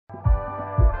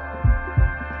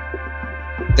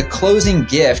The closing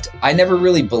gift, I never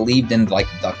really believed in like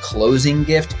the closing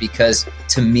gift because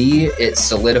to me, it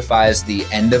solidifies the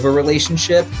end of a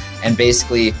relationship and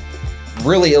basically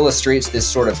really illustrates this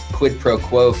sort of quid pro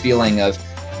quo feeling of,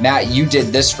 Matt, you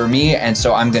did this for me, and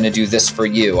so I'm going to do this for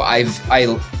you. I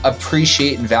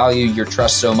appreciate and value your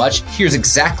trust so much. Here's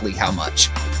exactly how much.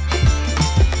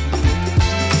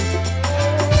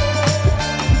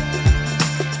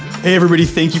 Hey everybody,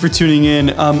 thank you for tuning in.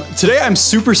 Today I'm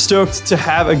super stoked to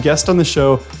have a guest on the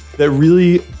show that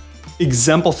really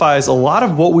exemplifies a lot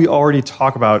of what we already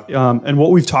talk about and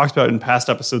what we've talked about in past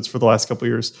episodes for the last couple of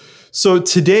years. So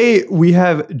today we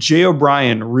have Jay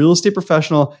O'Brien, real estate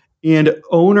professional and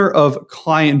owner of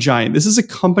Client Giant. This is a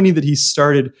company that he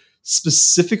started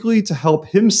specifically to help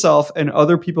himself and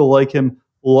other people like him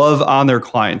love on their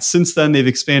clients. Since then, they've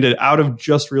expanded out of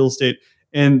just real estate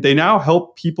and they now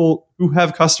help people who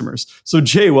have customers. So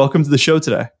Jay, welcome to the show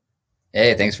today.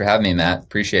 Hey, thanks for having me, Matt.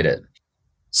 Appreciate it.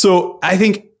 So I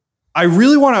think I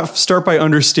really want to start by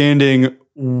understanding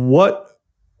what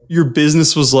your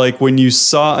business was like when you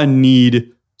saw a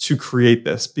need to create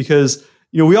this, because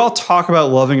we all talk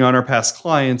about loving on our past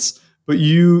clients, but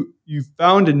you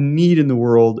found a need in the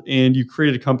world and you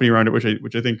created a company around it, which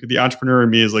I think the entrepreneur in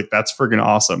me is like, that's friggin'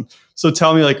 awesome. So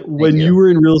tell me, like, when you were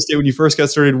in real estate, when you first got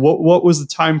started, what was the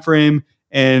time frame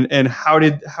and how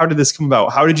did this come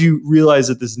about? How did you realize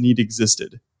that this need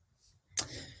existed?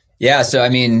 Yeah, so I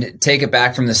mean, take it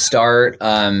back from the start.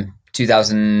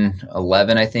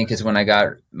 2011, I think, is when I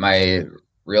got my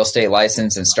real estate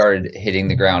license and started hitting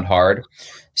the ground hard.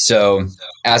 So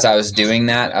as I was doing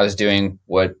that, I was doing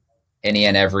what any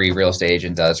and every real estate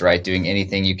agent does, right? Doing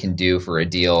anything you can do for a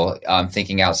deal,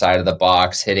 thinking outside of the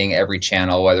box, hitting every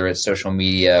channel, whether it's social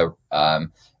media,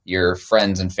 your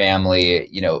friends and family,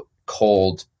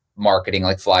 cold marketing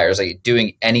like flyers, like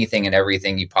doing anything and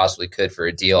everything you possibly could for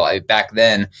a deal. Back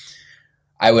then,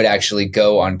 I would actually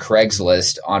go on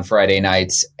Craigslist on Friday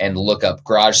nights and look up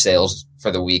garage sales for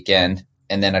the weekend.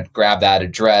 And then I'd grab that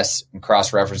address and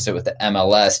cross-reference it with the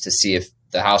MLS to see if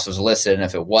the house was listed. And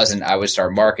if it wasn't, I would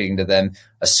start marketing to them,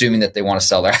 assuming that they want to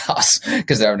sell their house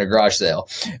because they're having a garage sale.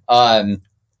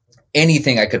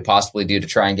 Anything I could possibly do to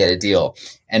try and get a deal.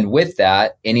 And with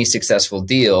that, any successful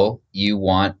deal, you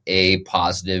want a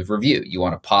positive review. You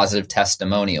want a positive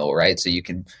testimonial, right? So you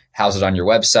can house it on your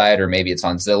website, or maybe it's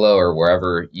on Zillow or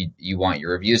wherever you want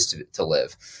your reviews to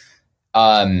live.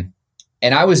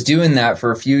 And I was doing that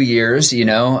for a few years,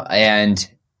 and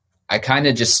I kind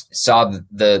of just saw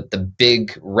the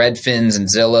big Redfins and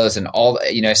Zillows and all,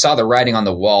 I saw the writing on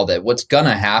the wall that what's going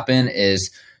to happen is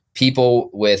people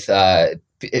with,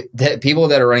 people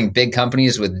that are running big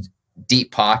companies with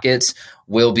deep pockets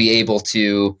will be able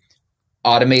to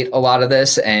automate a lot of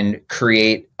this and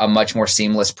create a much more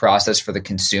seamless process for the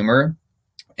consumer.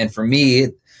 And for me,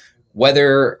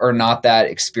 whether or not that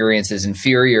experience is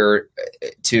inferior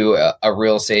to a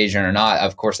real estate agent or not,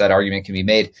 of course, that argument can be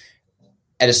made.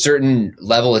 At a certain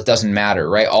level, it doesn't matter,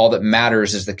 right? All that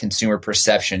matters is the consumer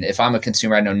perception. If I'm a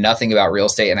consumer, I know nothing about real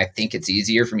estate, and I think it's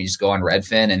easier for me to just go on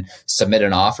Redfin and submit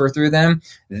an offer through them,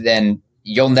 then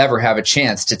you'll never have a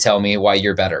chance to tell me why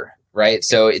you're better, right?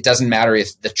 So it doesn't matter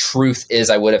if the truth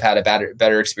is I would have had a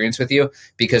better experience with you,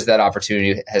 because that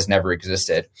opportunity has never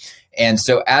existed. And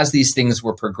so as these things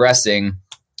were progressing,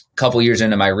 a couple years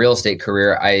into my real estate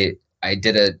career, I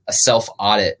did a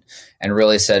self-audit and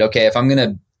really said, okay, if I'm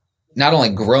going to not only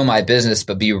grow my business,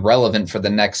 but be relevant for the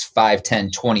next 5,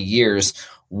 10, 20 years,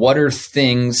 what are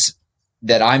things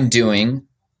that I'm doing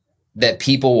that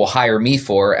people will hire me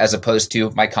for, as opposed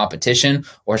to my competition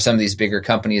or some of these bigger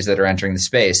companies that are entering the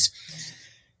space?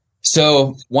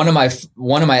 So one of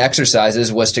my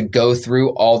exercises was to go through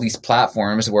all these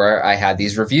platforms where I had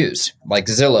these reviews, like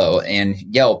Zillow and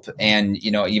Yelp, and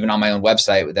even on my own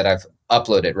website that I've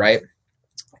uploaded, right?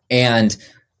 And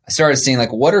I started seeing,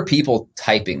 like, what are people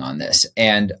typing on this?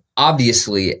 And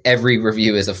obviously every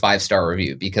review is a 5-star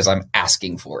review because I'm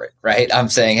asking for it, right? I'm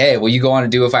saying, hey, will you go on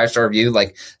and do a 5-star review?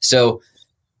 So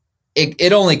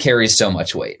it only carries so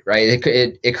much weight, right?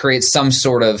 It creates some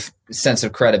sort of sense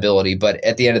of credibility, but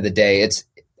at the end of the day, it's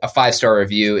a 5-star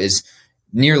review is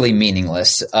nearly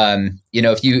meaningless.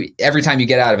 If every time you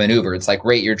get out of an Uber, it's like,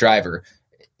 rate your driver.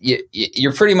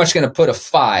 You're pretty much going to put a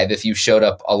 5 if you showed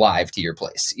up alive to your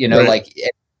place, right.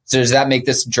 So does that make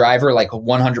this driver like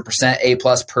 100%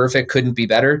 A+ perfect? Couldn't be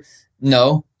better?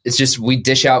 No, it's just we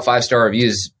dish out 5-star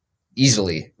reviews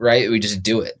easily, right? We just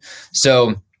do it.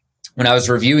 So when I was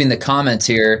reviewing the comments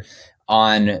here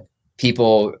on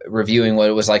people reviewing what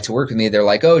it was like to work with me, they're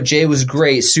like, oh, Jay was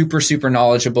great, super, super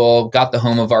knowledgeable, got the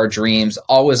home of our dreams,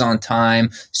 always on time,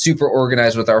 super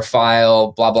organized with our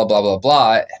file, blah, blah, blah, blah,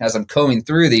 blah. And as I'm combing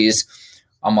through these,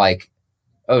 I'm like,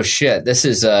 oh shit, this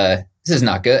is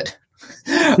not good.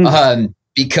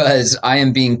 Because I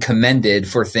am being commended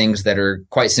for things that are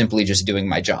quite simply just doing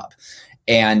my job.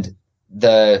 And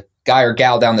the guy or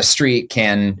gal down the street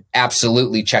can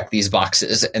absolutely check these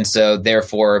boxes. And so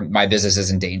therefore my business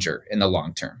is in danger in the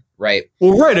long term. Right.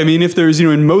 Well, right. I mean, if there's,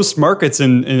 in most markets,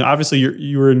 and obviously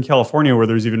you were in California where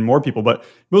there's even more people, but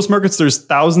most markets, there's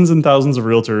thousands and thousands of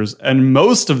realtors, and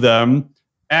most of them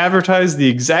advertise the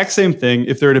exact same thing.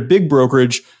 If they're at a big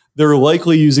brokerage, they're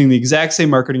likely using the exact same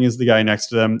marketing as the guy next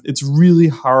to them. It's really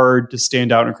hard to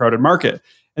stand out in a crowded market.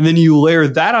 And then you layer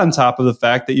that on top of the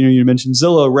fact that, you mentioned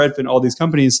Zillow, Redfin, all these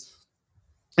companies.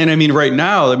 And I mean, right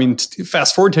now,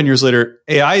 fast forward 10 years later,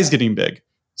 AI is getting big.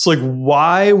 So like,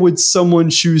 why would someone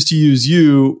choose to use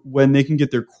you when they can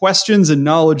get their questions and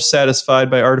knowledge satisfied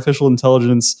by artificial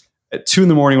intelligence at 2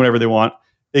 a.m, whenever they want?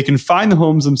 They can find the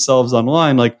homes themselves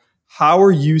online. Like, how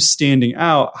are you standing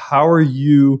out? How are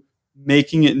you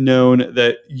making it known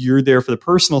that you're there for the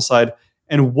personal side?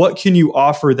 And what can you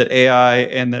offer that AI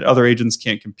and that other agents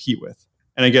can't compete with?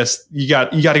 And I guess you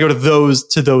got to go to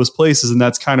those places, and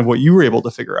that's kind of what you were able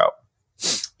to figure out.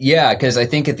 Yeah, because I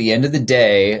think at the end of the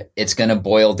day, it's going to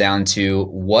boil down to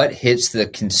what hits the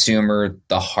consumer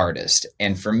the hardest.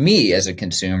 And for me as a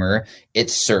consumer,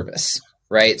 it's service,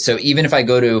 right? So even if I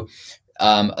go to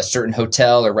a certain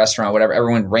hotel or restaurant, whatever,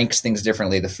 everyone ranks things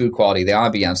differently. The food quality, the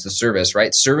ambiance, the service,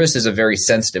 right? Service is a very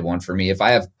sensitive one for me. If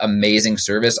I have amazing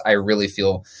service, I really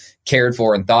feel cared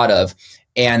for and thought of.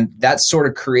 And that sort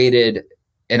of created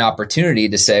an opportunity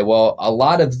to say, well, a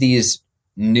lot of these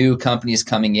new companies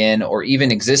coming in, or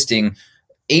even existing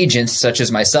agents such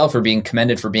as myself, are being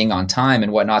commended for being on time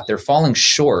and whatnot. They're falling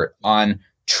short on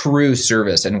true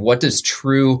service. And what does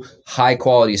true high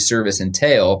quality service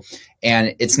entail?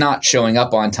 And it's not showing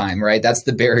up on time, right? That's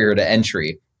the barrier to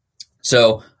entry.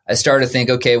 So I started to think,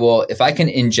 okay, well, if I can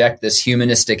inject this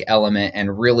humanistic element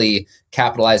and really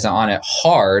capitalize on it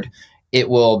hard, it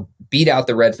will beat out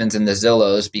the Redfins and the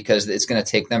Zillows, because it's going to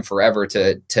take them forever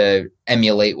to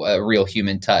emulate a real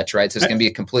human touch, right? So it's going to be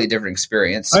a completely different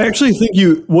experience. I actually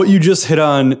think what you just hit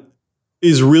on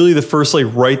is really the first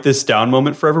write this down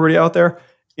moment for everybody out there.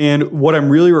 And what I'm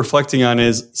really reflecting on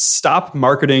is stop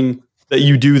marketing that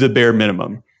you do the bare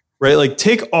minimum, right? Like,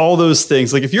 take all those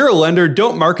things. Like, if you're a lender,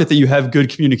 don't market that you have good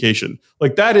communication.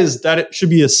 Like, that should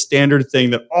be a standard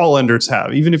thing that all lenders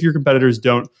have, even if your competitors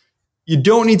don't. You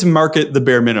don't need to market the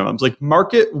bare minimums. Like,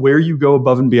 market where you go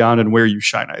above and beyond and where you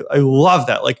shine. I love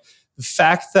that. Like, the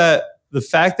fact that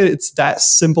it's that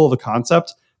simple of a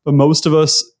concept, but most of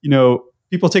us,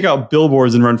 people take out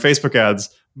billboards and run Facebook ads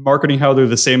marketing how they're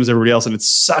the same as everybody else. And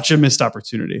it's such a missed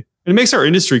opportunity. And it makes our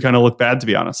industry kind of look bad, to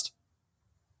be honest.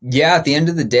 Yeah, at the end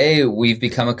of the day, we've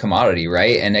become a commodity,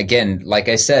 right? And again, like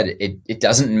I said, it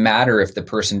doesn't matter if the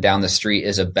person down the street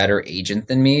is a better agent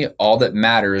than me. All that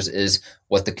matters is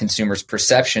what the consumer's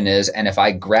perception is. And if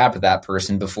I grabbed that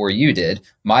person before you did,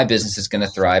 my business is going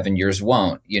to thrive and yours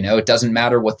won't. It doesn't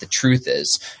matter what the truth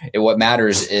is. What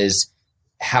matters is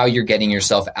how you're getting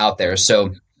yourself out there.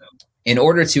 So in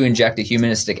order to inject a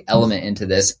humanistic element into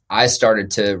this, I started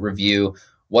to review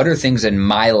what are things in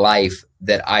my life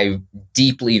that I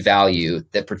deeply value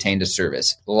that pertain to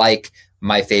service, like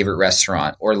my favorite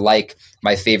restaurant or like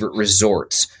my favorite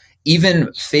resorts,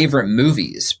 even favorite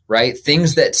movies, right?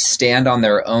 Things that stand on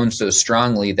their own so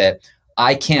strongly that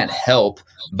I can't help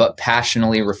but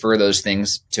passionately refer those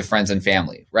things to friends and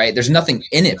family, right? There's nothing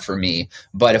in it for me,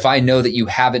 but if I know that you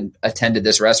haven't attended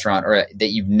this restaurant or that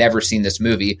you've never seen this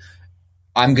movie,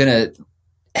 I'm going to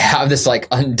have this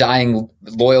undying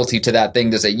loyalty to that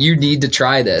thing to say, you need to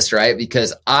try this, right?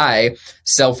 Because I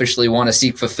selfishly want to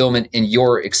seek fulfillment in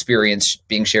your experience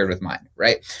being shared with mine,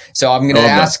 right? So I'm going to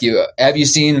ask you, have you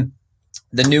seen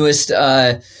the newest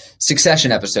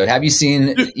Succession episode? Have you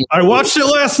seen? I watched it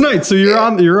last night, so you're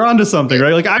on to something,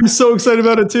 right? Like, I'm so excited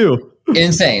about it too.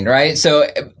 Insane, right? So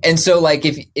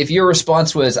if your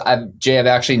response was, Jay, I've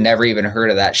actually never even heard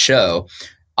of that show.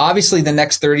 Obviously, the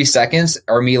next 30 seconds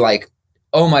are me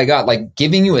oh my God,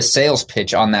 giving you a sales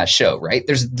pitch on that show, right?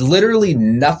 There's literally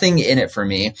nothing in it for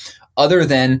me other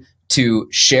than to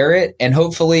share it and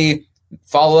hopefully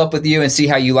follow up with you and see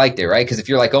how you liked it, right? Because if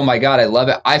you're like, oh my God, I love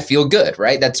it, I feel good,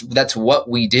 right? That's what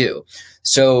we do.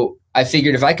 So I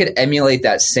figured if I could emulate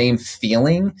that same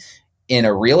feeling in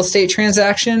a real estate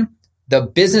transaction, the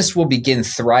business will begin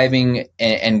thriving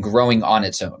and growing on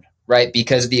its own, right?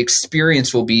 Because the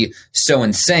experience will be so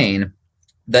insane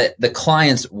the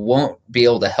clients won't be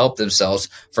able to help themselves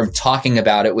from talking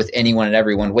about it with anyone and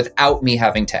everyone without me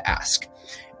having to ask.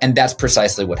 And that's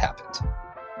precisely what happened.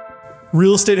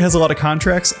 Real estate has a lot of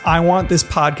contracts. I want this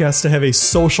podcast to have a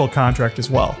social contract as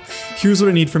well. Here's what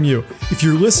I need from you. If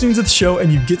you're listening to the show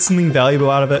and you get something valuable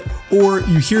out of it, or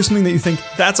you hear something that you think,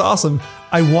 that's awesome,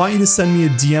 I want you to send me a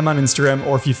DM on Instagram,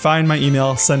 or if you find my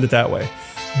email, send it that way.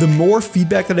 The more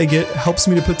feedback that I get helps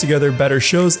me to put together better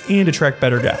shows and attract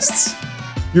better guests.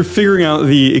 You're figuring out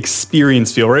the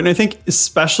experience feel, right? And I think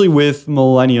especially with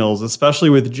millennials, especially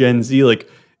with Gen Z, like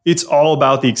it's all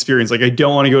about the experience. Like I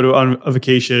don't want to go to on a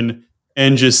vacation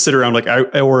and just sit around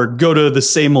or go to the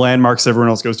same landmarks everyone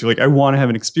else goes to. Like I want to have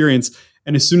an experience.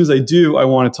 And as soon as I do, I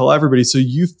want to tell everybody. So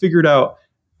you figured out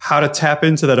how to tap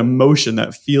into that emotion,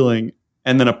 that feeling,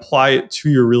 and then apply it to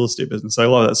your real estate business. I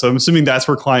love that. So I'm assuming that's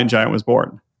where Client Giant was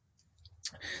born.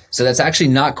 So that's actually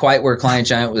not quite where Client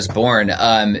Giant was born.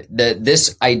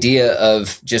 This idea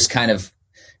of just kind of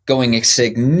going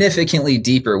significantly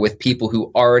deeper with people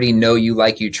who already know you,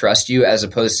 like you, trust you, as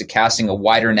opposed to casting a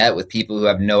wider net with people who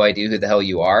have no idea who the hell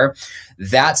you are.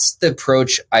 That's the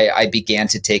approach I began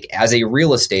to take as a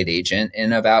real estate agent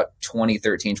in about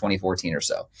 2013, 2014 or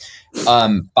so.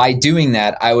 By doing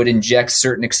that, I would inject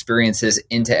certain experiences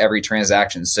into every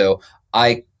transaction. So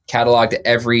I cataloged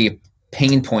every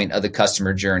pain point of the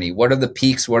customer journey. What are the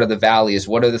peaks? What are the valleys?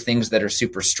 What are the things that are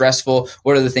super stressful?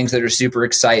 What are the things that are super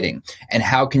exciting? And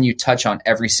how can you touch on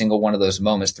every single one of those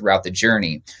moments throughout the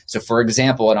journey? So for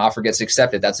example, an offer gets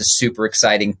accepted. That's a super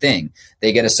exciting thing.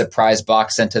 They get a surprise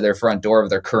box sent to their front door of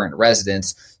their current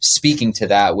residence, speaking to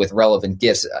that with relevant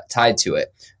gifts tied to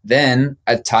it. Then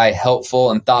I tie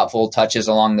helpful and thoughtful touches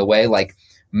along the way, like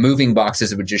moving boxes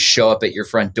that would just show up at your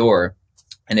front door.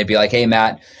 And they'd be like, hey,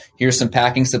 Matt, here's some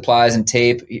packing supplies and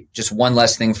tape. Just one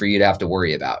less thing for you to have to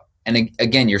worry about. And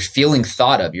again, you're feeling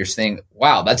thought of. You're saying,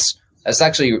 wow, that's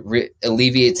actually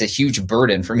alleviates a huge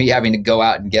burden for me having to go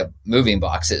out and get moving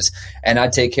boxes. And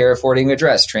I'd take care of forwarding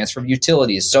address, transfer of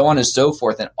utilities, so on and so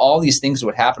forth. And all these things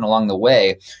would happen along the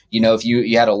way. You know, if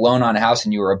you had a loan on a house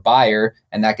and you were a buyer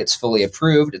and that gets fully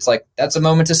approved, it's like, that's a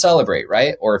moment to celebrate,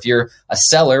 right? Or if you're a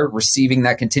seller receiving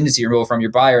that contingency removal from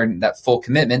your buyer and that full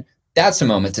commitment, that's a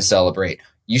moment to celebrate.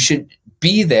 You should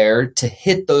be there to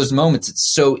hit those moments.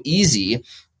 It's so easy,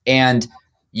 and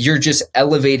you're just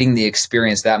elevating the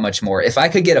experience that much more. If I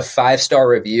could get a 5-star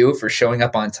review for showing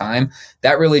up on time,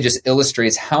 that really just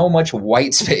illustrates how much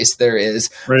white space there is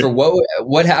for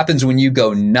what happens when you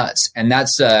go nuts. And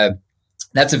that's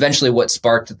eventually what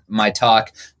sparked my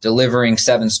talk, delivering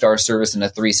 7-star service in a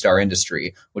 3-star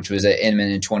industry, which was at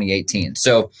Inman in 2018.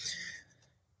 So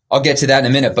I'll get to that in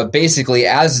a minute, but basically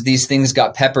as these things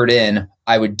got peppered in,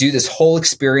 I would do this whole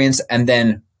experience. And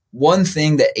then one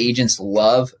thing that agents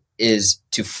love is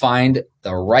to find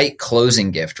the right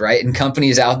closing gift, right? And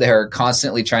companies out there are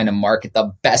constantly trying to market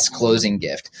the best closing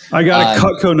gift. I got a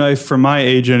Cutco knife from my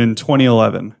agent in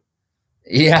 2011.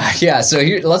 Yeah. So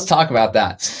let's talk about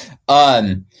that.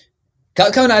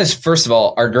 Cutco knives, first of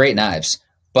all, are great knives.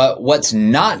 But what's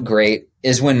not great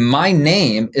is when my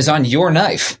name is on your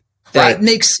knife. That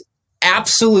makes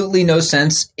absolutely no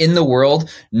sense in the world.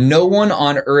 No one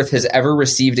on earth has ever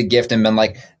received a gift and been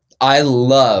like, I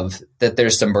love that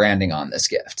there's some branding on this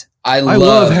gift. I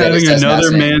love having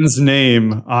another man's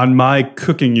name on my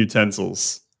cooking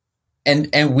utensils.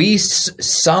 And we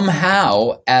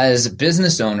somehow, as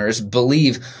business owners,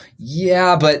 believe,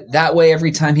 yeah, but that way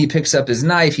every time he picks up his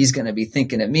knife, he's going to be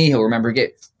thinking of me. He'll remember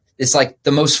it's like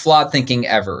the most flawed thinking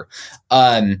ever.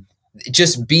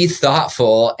 Just be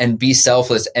thoughtful and be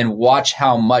selfless and watch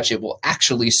how much it will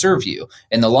actually serve you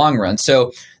in the long run.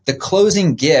 So the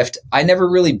closing gift, I never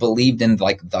really believed in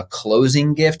like the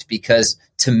closing gift because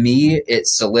to me, it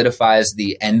solidifies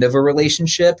the end of a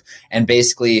relationship and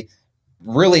basically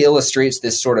really illustrates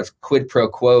this sort of quid pro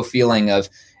quo feeling of,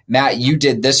 Matt, you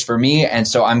did this for me, and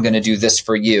so I'm going to do this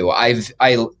for you. I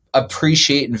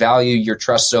appreciate and value your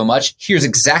trust so much. Here's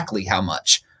exactly how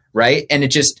much, right? And it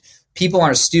just, people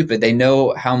aren't stupid. They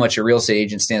know how much a real estate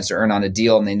agent stands to earn on a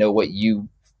deal, and they know what you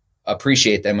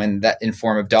appreciate them in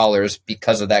form of dollars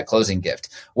because of that closing gift.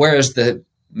 Whereas the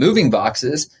moving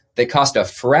boxes, they cost a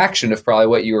fraction of probably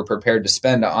what you were prepared to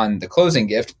spend on the closing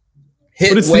gift.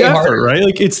 But it's the effort, right?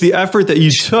 Like it's the effort that you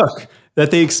took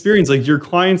that they experience. Like your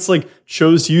clients like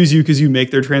chose to use you because you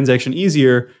make their transaction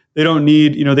easier. They don't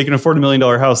need, they can afford $1 million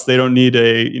house. They don't need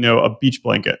a beach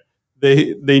blanket.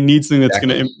 They need something that's going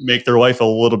to make their life a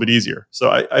little bit easier. So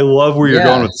I love where you're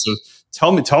going with this.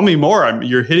 So tell me more.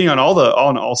 You're hitting on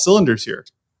all cylinders here.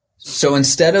 So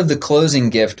instead of the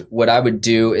closing gift, what I would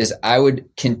do is I would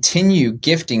continue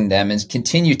gifting them and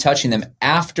continue touching them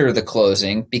after the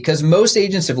closing, because most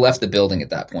agents have left the building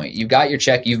at that point. You've got your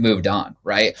check, you've moved on,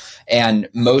 right? And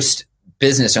most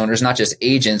business owners, not just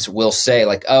agents, will say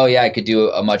like, oh yeah, I could do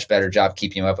a much better job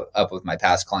keeping up with my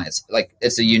past clients. Like,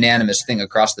 it's a unanimous thing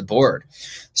across the board.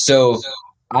 So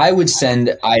I would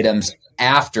send items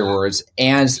afterwards,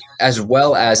 and as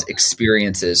well as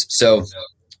experiences. So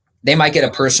they might get a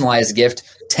personalized gift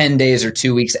 10 days or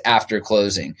 2 weeks after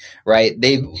closing, right?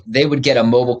 They would get a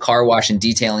mobile car wash and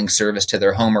detailing service to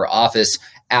their home or office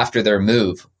after their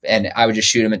move. And I would just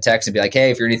shoot them a text and be like,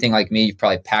 hey, if you're anything like me, you've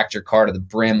probably packed your car to the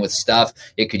brim with stuff.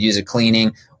 It could use a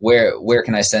cleaning. Where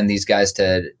can I send these guys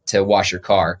to wash your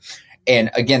car?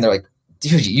 And again, they're like,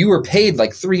 dude, you were paid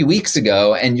like 3 weeks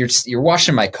ago and you're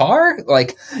washing my car?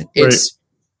 Like,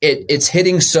 it's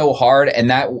hitting so hard.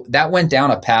 And that went down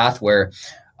a path where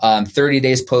 30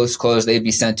 days post-close, they'd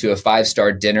be sent to a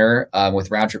 5-star dinner with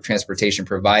round-trip transportation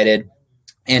provided.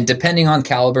 And depending on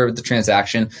caliber of the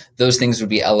transaction, those things would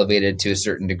be elevated to a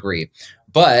certain degree.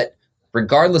 But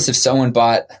regardless if someone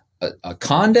bought a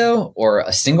condo or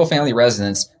a single-family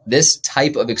residence, this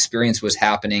type of experience was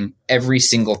happening every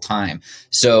single time.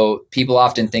 So people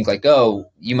often think like, oh,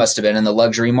 you must have been in the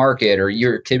luxury market, or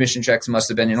your commission checks must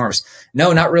have been enormous.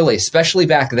 No, not really, especially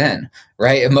back then,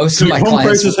 right? Most of my home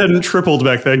clients prices hadn't tripled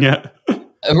back then yet.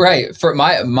 Right. For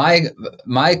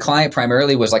my client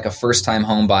primarily was like a first-time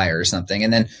home buyer or something.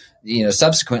 And then,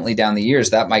 subsequently down the years,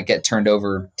 that might get turned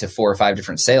over to 4 or 5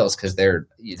 different sales because they're,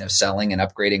 selling and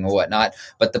upgrading or whatnot.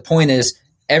 But the point is,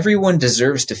 everyone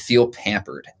deserves to feel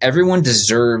pampered. Everyone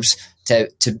deserves to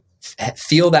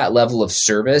feel that level of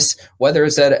service, whether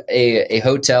it's at a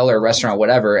hotel or a restaurant,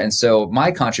 whatever. And so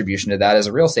my contribution to that as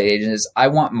a real estate agent is I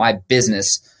want my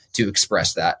business to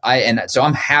express that. So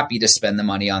I'm happy to spend the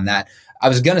money on that. I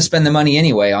was going to spend the money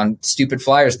anyway on stupid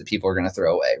flyers that people are going to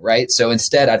throw away, right? So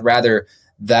instead, I'd rather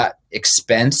that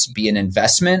expense be an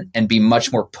investment and be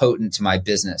much more potent to my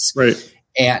business. Right.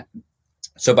 And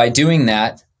so by doing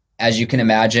that, as you can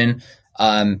imagine,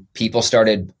 people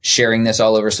started sharing this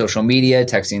all over social media,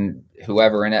 texting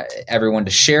whoever and everyone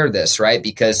to share this, right?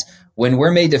 Because when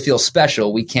we're made to feel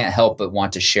special, we can't help but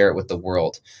want to share it with the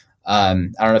world. I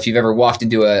don't know if you've ever walked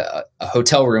into a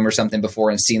hotel room or something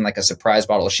before and seen like a surprise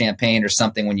bottle of champagne or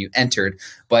something when you entered.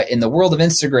 But in the world of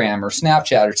Instagram or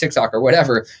Snapchat or TikTok or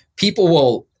whatever, people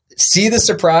will see the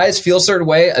surprise, feel a certain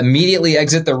way, immediately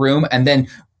exit the room, and then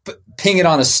ping it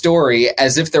on a story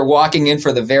as if they're walking in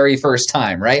for the very first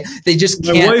time, right? They just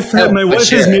can't. My wife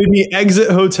has made me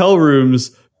exit hotel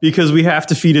rooms because we have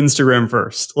to feed Instagram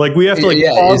first. Like, we have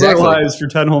to pause our lives for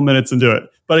 10 whole minutes and do it.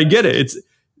 But I get it.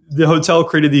 The hotel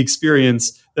created the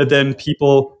experience that then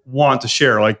people want to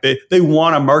share. Like, they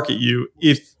want to market you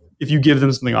if you give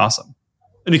them something awesome,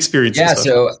 an experience. Yeah.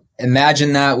 So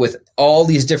imagine that with all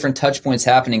these different touch points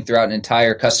happening throughout an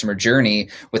entire customer journey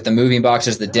with the moving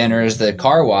boxes, the dinners, the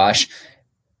car wash.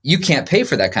 You can't pay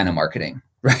for that kind of marketing,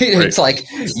 right? It's like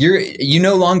you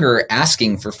no longer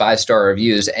asking for 5-star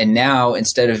reviews. And now,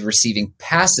 instead of receiving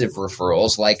passive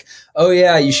referrals, like, oh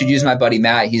yeah, you should use my buddy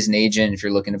Matt, he's an agent if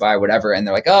you're looking to buy whatever. And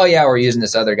they're like, oh yeah, we're using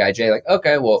this other guy, Jay. Like,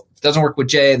 okay, well, if it doesn't work with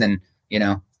Jay, then,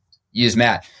 use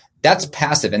Matt. That's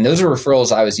passive. And those are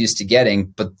referrals I was used to getting.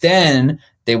 But then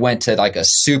they went to like a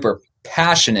super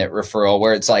passionate referral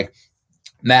where it's like,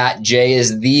 Matt, Jay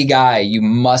is the guy. You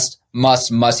must use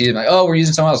him. Like, oh, we're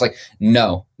using someone else. Like,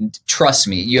 no, trust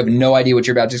me. You have no idea what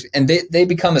you're about to. And they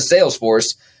become a sales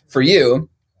force for you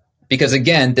because,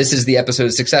 again, this is the episode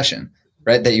of Succession,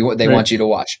 right? They want you to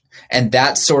watch. And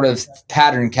that sort of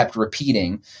pattern kept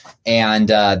repeating. And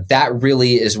that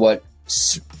really is what,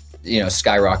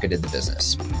 skyrocketed the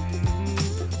business.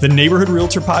 The Neighborhood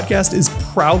Realtor Podcast is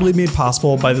proudly made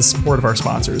possible by the support of our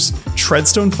sponsors,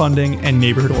 Treadstone Funding and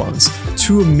Neighborhood Loans,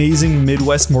 two amazing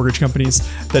Midwest mortgage companies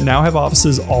that now have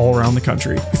offices all around the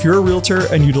country. If you're a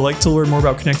realtor and you'd like to learn more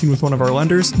about connecting with one of our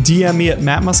lenders, DM me at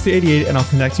mattmuska88 and I'll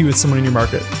connect you with someone in your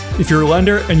market. If you're a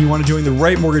lender and you want to join the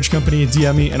right mortgage company,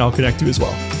 DM me and I'll connect you as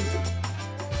well.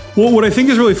 Well, what I think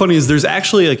is really funny is there's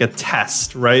actually like a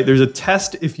test, right? There's a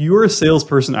test if you're a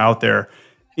salesperson out there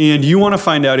and you want to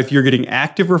find out if you're getting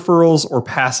active referrals or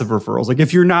passive referrals. Like,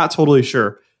 if you're not totally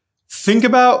sure, think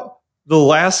about the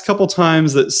last couple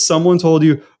times that someone told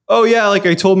you, oh yeah, like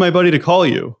I told my buddy to call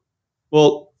you.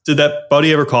 Well, did that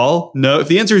buddy ever call? No. If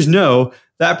the answer is no,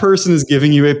 that person is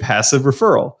giving you a passive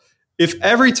referral. If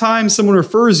every time someone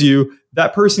refers you,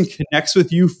 that person connects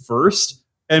with you first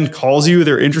and calls you,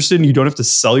 they're interested and you don't have to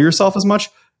sell yourself as much,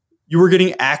 you are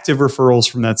getting active referrals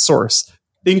from that source.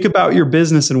 Think about your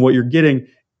business and what you're getting.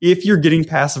 If you're getting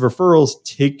passive referrals,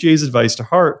 take Jay's advice to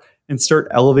heart and start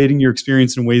elevating your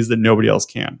experience in ways that nobody else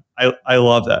can. I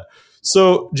love that.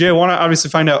 So Jay, I want to obviously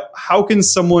find out, how can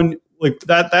someone like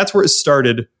that? That's where it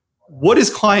started. What is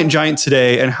Client Giant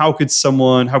today, and how could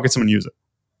someone use it?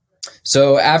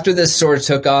 So after this sort of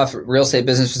took off, real estate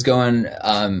business was going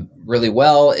really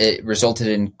well. It resulted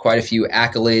in quite a few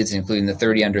accolades, including the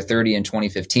 30 under 30 in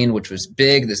 2015, which was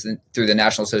big. This through the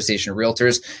National Association of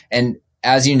Realtors. And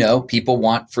as you know, people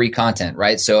want free content,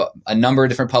 right? So a number of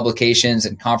different publications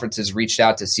and conferences reached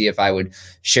out to see if I would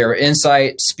share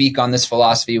insight, speak on this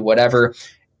philosophy, whatever.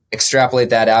 Extrapolate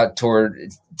that out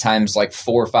toward times like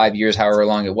 4 or 5 years, however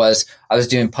long it was. I was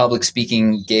doing public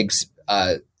speaking gigs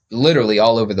literally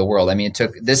all over the world. I mean,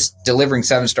 delivering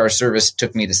 7-star service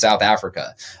took me to South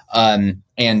Africa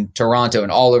and Toronto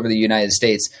and all over the United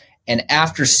States. And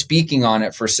after speaking on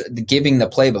it, for giving the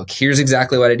playbook, here's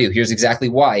exactly what I do. Here's exactly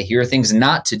why. Here are things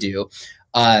not to do.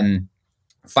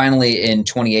 Finally, in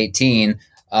 2018,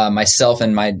 myself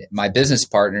and my business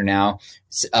partner now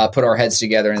put our heads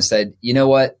together and said, you know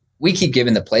what? We keep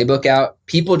giving the playbook out.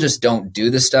 People just don't do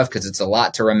this stuff because it's a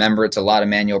lot to remember. It's a lot of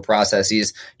manual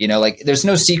processes. Like there's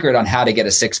no secret on how to get a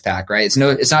 6-pack, right?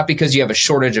 It's not because you have a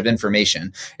shortage of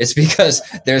information. It's because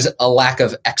there's a lack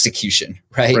of execution,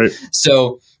 right?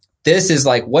 So this is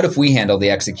like, what if we handle the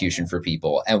execution for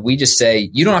people? And we just say,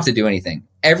 you don't have to do anything.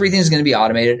 Everything's going to be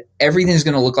automated. Everything's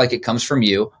going to look like it comes from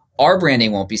you. Our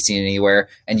branding won't be seen anywhere.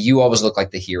 And you always look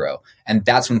like the hero. And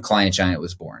that's when Client Giant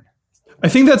was born. I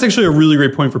think that's actually a really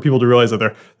great point for people to realize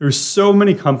that there's so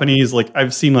many companies, like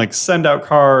I've seen like send out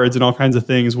cards and all kinds of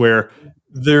things where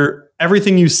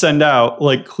everything you send out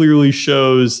like clearly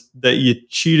shows that you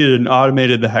cheated and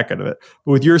automated the heck out of it.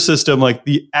 But with your system, like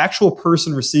the actual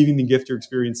person receiving the gift or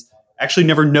experience actually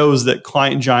never knows that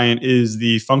Client Giant is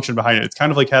the function behind it. It's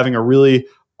kind of like having a really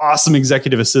awesome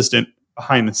executive assistant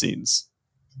behind the scenes.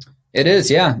 It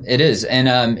is. Yeah, it is.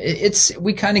 And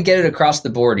we kind of get it across the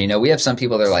board. We have some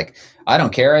people that are like, I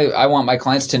don't care. I want my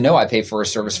clients to know I pay for a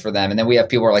service for them. And then we have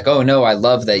people who are like, oh no, I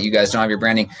love that you guys don't have your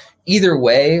branding. Either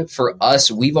way, for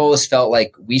us, we've always felt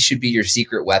like we should be your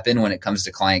secret weapon when it comes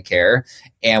to client care.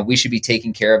 And we should be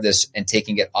taking care of this and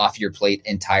taking it off your plate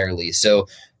entirely. So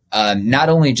not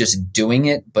only just doing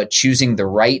it, but choosing the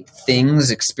right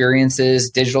things, experiences,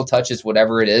 digital touches,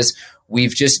 whatever it is. We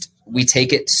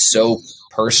take it so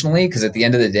personally, because at the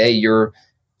end of the day, you're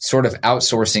sort of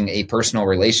outsourcing a personal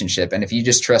relationship. And if you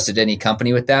just trusted any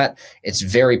company with that, it's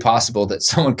very possible that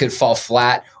someone could fall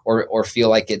flat or feel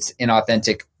like it's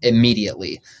inauthentic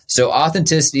immediately. So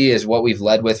authenticity is what we've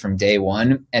led with from day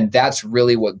one. And that's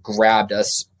really what grabbed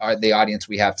us, the audience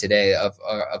we have today of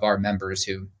our members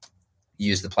who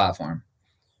use the platform.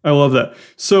 I love that.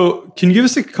 So can you give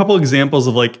us a couple examples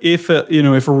of like, if a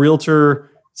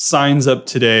realtor signs up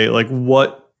today, like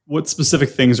what specific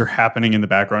things are happening in the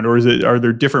background, or are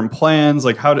there different plans?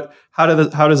 Like how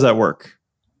does that work?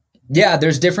 Yeah,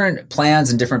 there's different plans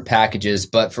and different packages,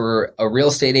 but for a real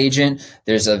estate agent,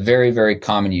 there's a very, very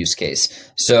common use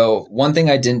case. So one thing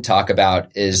I didn't talk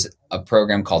about is a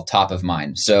program called Top of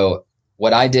Mind. So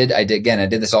what I did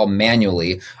this all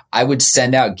manually. I would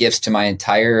send out gifts to my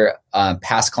entire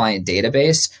past client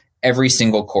database every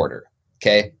single quarter.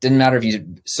 Okay. Didn't matter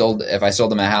if I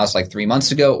sold them a house like 3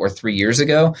 months ago or 3 years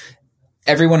ago,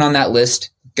 everyone on that list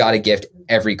got a gift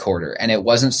every quarter. And it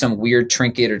wasn't some weird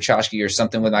trinket or tchotchke or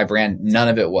something with my brand. None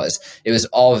of it was. It was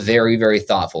all very, very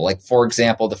thoughtful. Like, for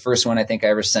example, the first one I think I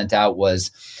ever sent out was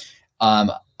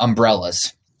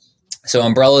umbrellas. So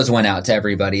umbrellas went out to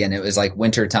everybody, and it was like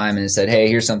winter time, and it said, hey,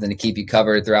 here's something to keep you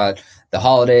covered throughout the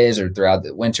holidays or throughout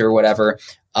the winter or whatever.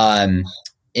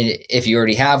 If you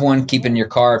already have one, keep it in your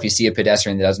car. If you see a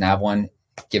pedestrian that doesn't have one,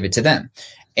 give it to them.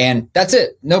 And that's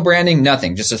it. No branding,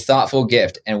 nothing, just a thoughtful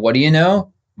gift. And what do you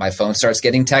know? My phone starts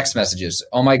getting text messages.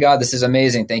 Oh my God, this is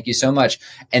amazing. Thank you so much.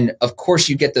 And of course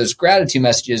you get those gratitude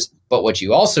messages, but what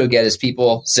you also get is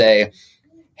people say,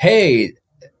 hey,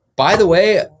 by the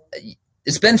way,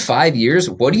 it's been 5 years.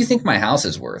 What do you think my house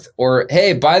is worth? Or,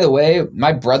 hey, by the way,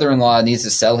 my brother-in-law needs to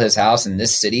sell his house in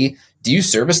this city. Do you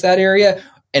service that area?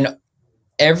 And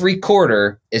every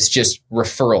quarter, it's just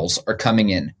referrals are coming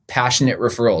in, passionate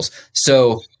referrals.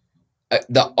 So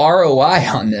the ROI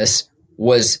on this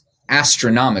was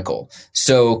astronomical.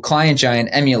 So Client Giant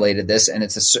emulated this, and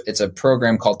it's a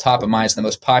program called Top of Mind. It's the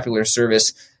most popular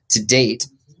service to date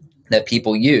that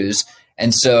people use.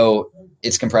 And so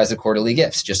it's comprised of quarterly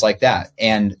gifts, just like that.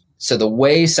 And so the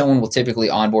way someone will typically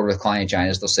onboard with Client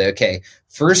Giant is they'll say, okay,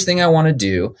 first thing I want to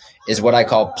do is what I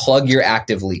call plug your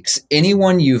active leaks.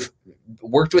 Anyone you've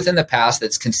worked with in the past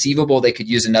that's conceivable they could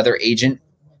use another agent,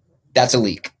 that's a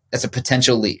leak. That's a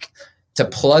potential leak. To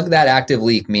plug that active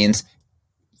leak means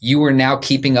you are now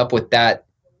keeping up with that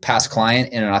past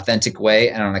client in an authentic way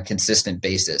and on a consistent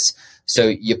basis. So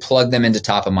you plug them into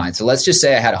top of mind. So let's just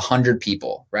say I had 100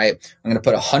 people, right? I'm going to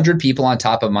put 100 people on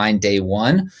top of mind day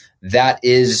one. That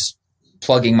is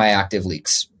plugging my active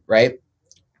leaks, right?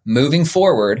 Moving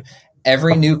forward,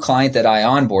 every new client that I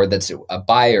onboard that's a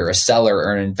buyer, a seller,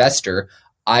 or an investor,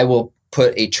 I will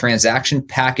put a transaction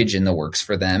package in the works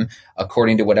for them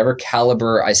according to whatever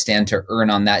caliber I stand to earn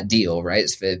on that deal, right?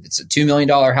 If it's a $2 million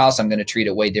house, I'm going to treat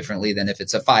it way differently than if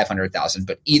it's a $500,000.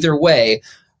 But either way,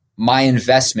 my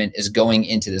investment is going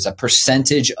into this. A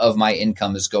percentage of my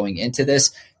income is going into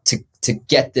this to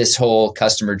get this whole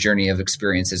customer journey of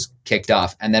experiences kicked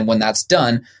off. And then when that's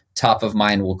done, top of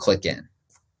mind will click in.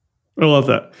 I love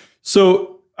that.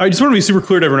 So I just want to be super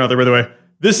clear to everyone out there, by the way.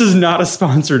 This is not a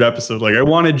sponsored episode. Like, I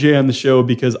wanted Jay on the show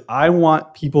because I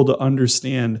want people to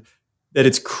understand that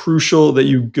it's crucial that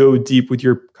you go deep with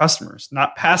your customers,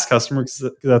 not past customers,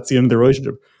 because that's the end of the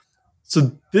relationship.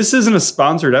 So this isn't a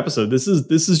sponsored episode. This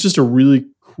is just a really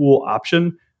cool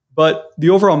option. But the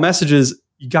overall message is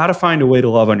you got to find a way to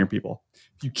love on your people.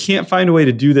 If you can't find a way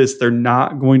to do this, they're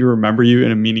not going to remember you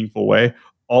in a meaningful way.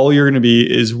 All you're going to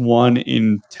be is 1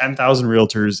 in 10,000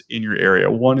 realtors in your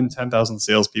area, 1 in 10,000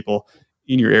 salespeople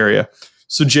in your area.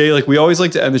 So Jay, like, we always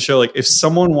like to end the show. Like, if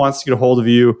someone wants to get a hold of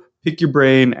you, pick your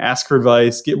brain, ask for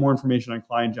advice, get more information on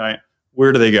Client Giant,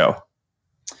 where do they go?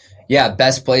 Yeah,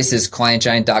 best place is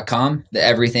clientgiant.com.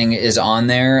 Everything is on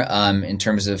there in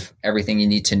terms of everything you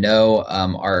need to know.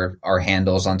 Our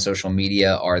handles on social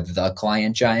media are The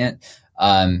Client Giant.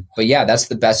 But yeah, that's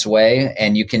the best way.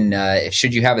 And you can,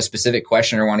 should you have a specific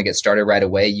question or want to get started right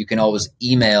away, you can always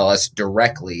email us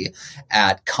directly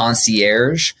at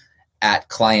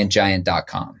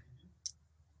concierge@clientgiant.com.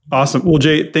 Awesome. Well,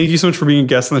 Jay, thank you so much for being a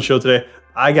guest on the show today.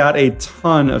 I got a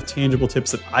ton of tangible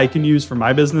tips that I can use for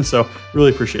my business, so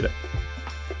really appreciate it.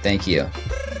 Thank you.